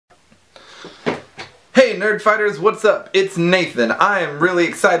Hey Nerd Fighters, what's up? It's Nathan. I am really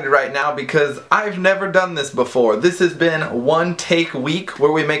excited right now because I've never done this before. This has been one take week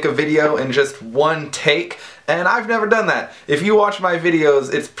where we make a video in just one take, and I've never done that. If you watch my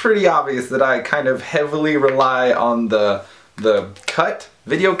videos, it's pretty obvious that I kind of heavily rely on the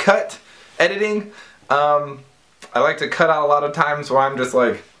video cut editing. I like to cut out a lot of times where I'm just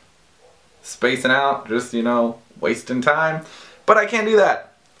like spacing out, just, you know, wasting time. But I can't do that.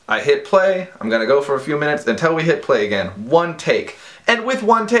 I hit play, I'm gonna go for a few minutes until we hit play again. One take. And with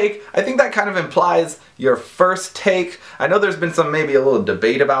one take, I think that kind of implies your first take. I know there's been maybe a little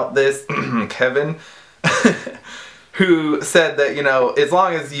debate about this. Kevin, who said that, you know, as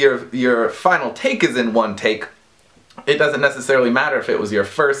long as your final take is in one take, it doesn't necessarily matter if it was your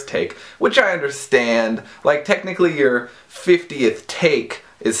first take, which I understand. Like, technically your 50th take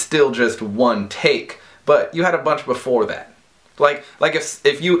is still just one take, but you had a bunch before that. Like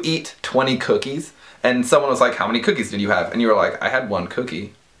if you eat 20 cookies and someone was like, how many cookies did you have? And you were like, I had one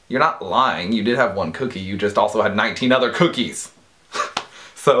cookie. You're not lying, you did have one cookie, you just also had 19 other cookies.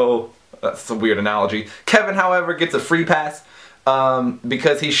 So, that's a weird analogy. Kevin, however, gets a free pass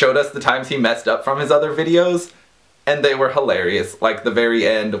because he showed us the times he messed up from his other videos, and they were hilarious. Like the very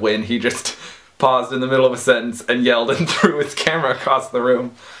end when he just paused in the middle of a sentence and yelled and threw his camera across the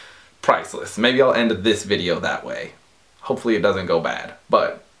room. Priceless. Maybe I'll end this video that way. Hopefully it doesn't go bad,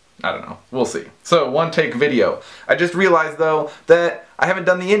 but I don't know. We'll see. So, one take video. I just realized though that I haven't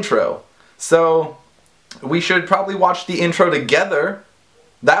done the intro. So, we should probably watch the intro together.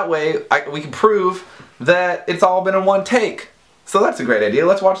 That way we can prove that it's all been in one take. So that's a great idea.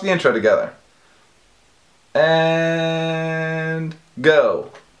 Let's watch the intro together. And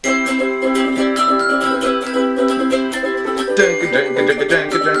go.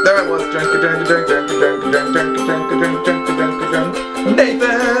 There I was.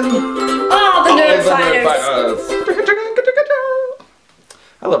 Nathan! Oh, the Nerd Fighters!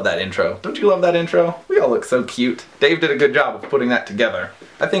 I love that intro. Don't you love that intro? We all look so cute. Dave did a good job of putting that together.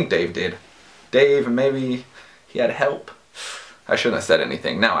 I think Dave did. Dave, maybe he had help? I shouldn't have said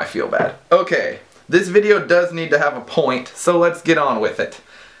anything. Now I feel bad. Okay, this video does need to have a point, so let's get on with it.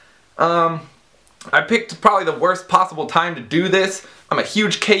 I picked probably the worst possible time to do this. I'm a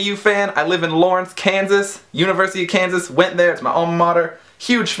huge KU fan. I live in Lawrence, Kansas. University of Kansas. Went there. It's my alma mater.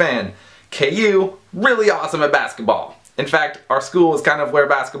 Huge fan. KU, really awesome at basketball. In fact, our school is kind of where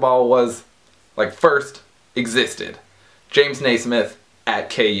basketball was, like, first existed. James Naismith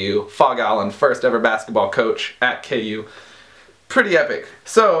at KU. Fog Allen, first ever basketball coach at KU. Pretty epic.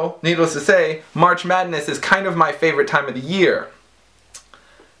 So, needless to say, March Madness is kind of my favorite time of the year.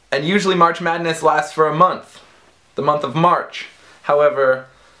 And usually March Madness lasts for a month. The month of March. However,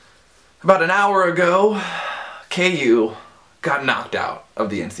 about an hour ago, KU got knocked out of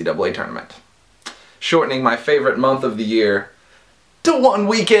the NCAA tournament. Shortening my favorite month of the year to one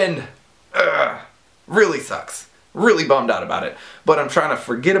weekend. Ugh, really sucks. Really bummed out about it. But I'm trying to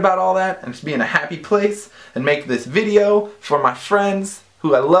forget about all that and just be in a happy place and make this video for my friends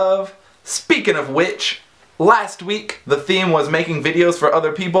who I love. Speaking of which, last week the theme was making videos for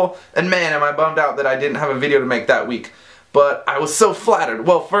other people, and man am I bummed out that I didn't have a video to make that week. But I was so flattered.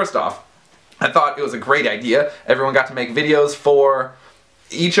 Well, first off, I thought it was a great idea. Everyone got to make videos for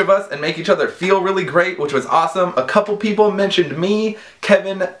each of us and make each other feel really great, which was awesome. A couple people mentioned me.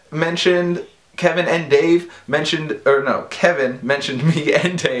 Kevin mentioned me and Dave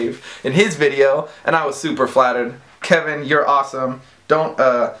in his video, and I was super flattered. Kevin, you're awesome. Don't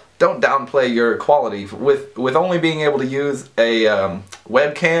downplay your quality. With only being able to use a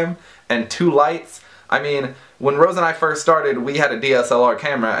webcam and 2 lights. I mean, when Rose and I first started, we had a DSLR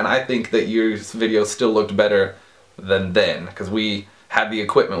camera, and I think that your video still looked better than then, because we had the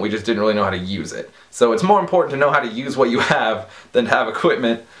equipment, we just didn't really know how to use it. So it's more important to know how to use what you have than to have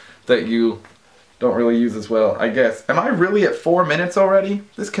equipment that you don't really use as well, I guess. Am I really at 4 minutes already?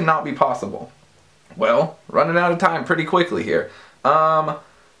 This cannot be possible. Well, running out of time pretty quickly here.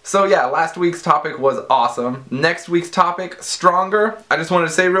 So yeah, last week's topic was awesome. Next week's topic, stronger. I just wanted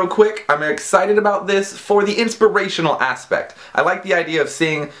to say real quick, I'm excited about this for the inspirational aspect. I like the idea of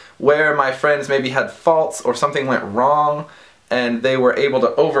seeing where my friends maybe had faults or something went wrong and they were able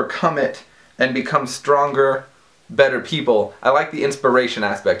to overcome it and become stronger, better people. I like the inspiration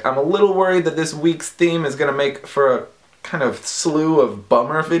aspect. I'm a little worried that this week's theme is going to make for a kind of slew of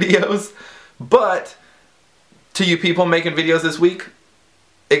bummer videos, but to you people making videos this week,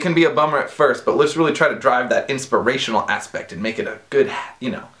 it can be a bummer at first, but let's really try to drive that inspirational aspect and make it a good, you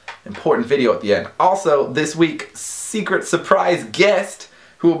know, important video at the end. Also, this week, secret surprise guest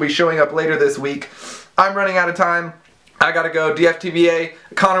who will be showing up later this week. I'm running out of time. I gotta go. DFTBA.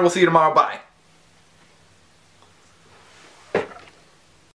 Connor, we'll see you tomorrow. Bye.